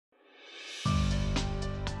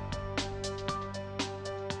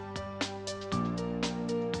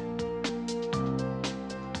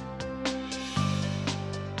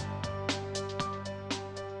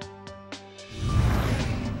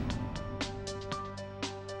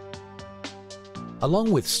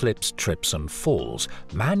Along with slips, trips and falls,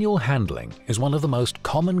 manual handling is one of the most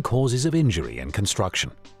common causes of injury in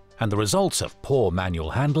construction, and the results of poor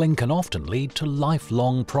manual handling can often lead to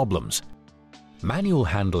lifelong problems. Manual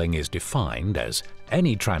handling is defined as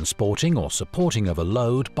any transporting or supporting of a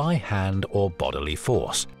load by hand or bodily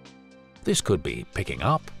force. This could be picking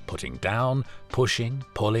up, putting down, pushing,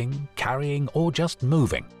 pulling, carrying, or just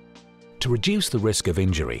moving. To reduce the risk of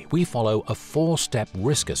injury, we follow a 4-step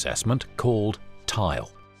risk assessment called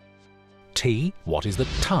TILE. T. What is the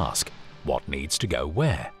task? What needs to go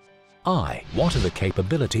where? I. What are the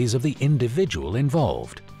capabilities of the individual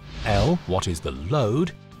involved? L. What is the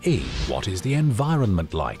load? E. What is the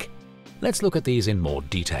environment like? Let's look at these in more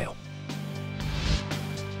detail.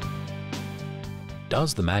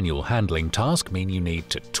 Does the manual handling task mean you need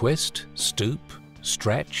to twist, stoop,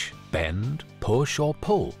 stretch, bend, push or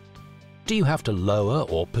pull? Do you have to lower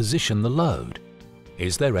or position the load?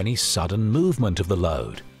 Is there any sudden movement of the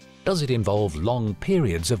load? Does it involve long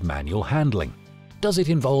periods of manual handling? Does it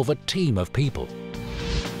involve a team of people?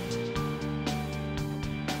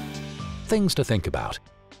 Things to think about.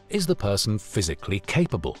 Is the person physically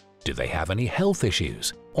capable? Do they have any health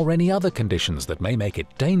issues or any other conditions that may make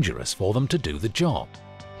it dangerous for them to do the job?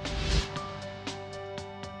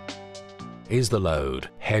 Is the load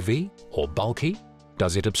heavy or bulky?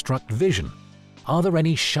 Does it obstruct vision? Are there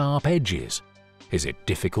any sharp edges? Is it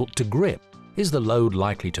difficult to grip? Is the load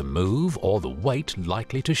likely to move or the weight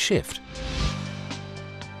likely to shift?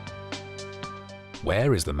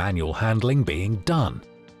 Where is the manual handling being done?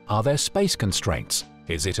 Are there space constraints?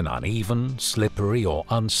 Is it an uneven, slippery or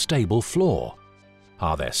unstable floor?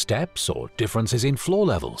 Are there steps or differences in floor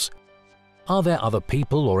levels? Are there other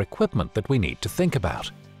people or equipment that we need to think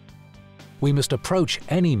about? We must approach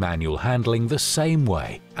any manual handling the same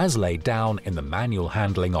way as laid down in the Manual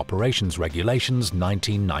Handling Operations Regulations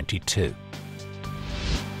 1992.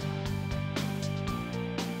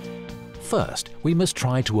 First, we must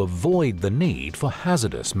try to avoid the need for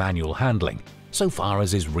hazardous manual handling, so far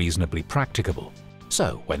as is reasonably practicable.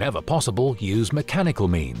 So, whenever possible, use mechanical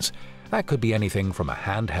means. That could be anything from a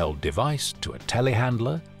handheld device to a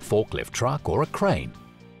telehandler, forklift truck or a crane.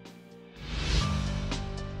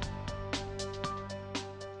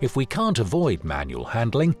 If we can't avoid manual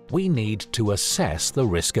handling, we need to assess the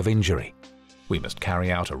risk of injury. We must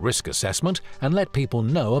carry out a risk assessment and let people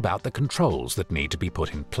know about the controls that need to be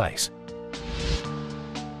put in place.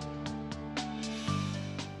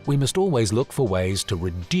 We must always look for ways to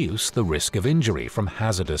reduce the risk of injury from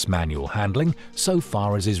hazardous manual handling so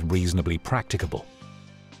far as is reasonably practicable.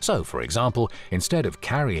 So, for example, instead of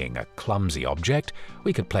carrying a clumsy object,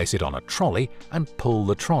 we could place it on a trolley and pull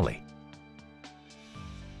the trolley.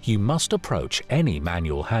 You must approach any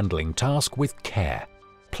manual handling task with care.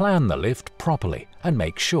 Plan the lift properly and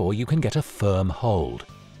make sure you can get a firm hold.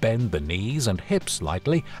 Bend the knees and hips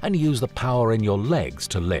slightly and use the power in your legs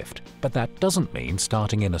to lift, but that doesn't mean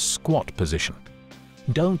starting in a squat position.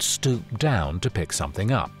 Don't stoop down to pick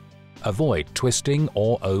something up. Avoid twisting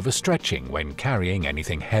or overstretching when carrying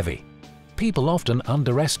anything heavy. People often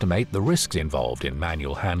underestimate the risks involved in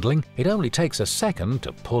manual handling. It only takes a second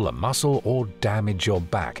to pull a muscle or damage your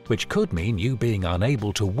back, which could mean you being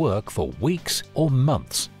unable to work for weeks or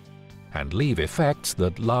months, and leave effects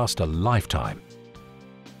that last a lifetime.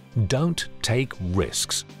 Don't take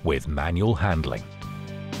risks with manual handling.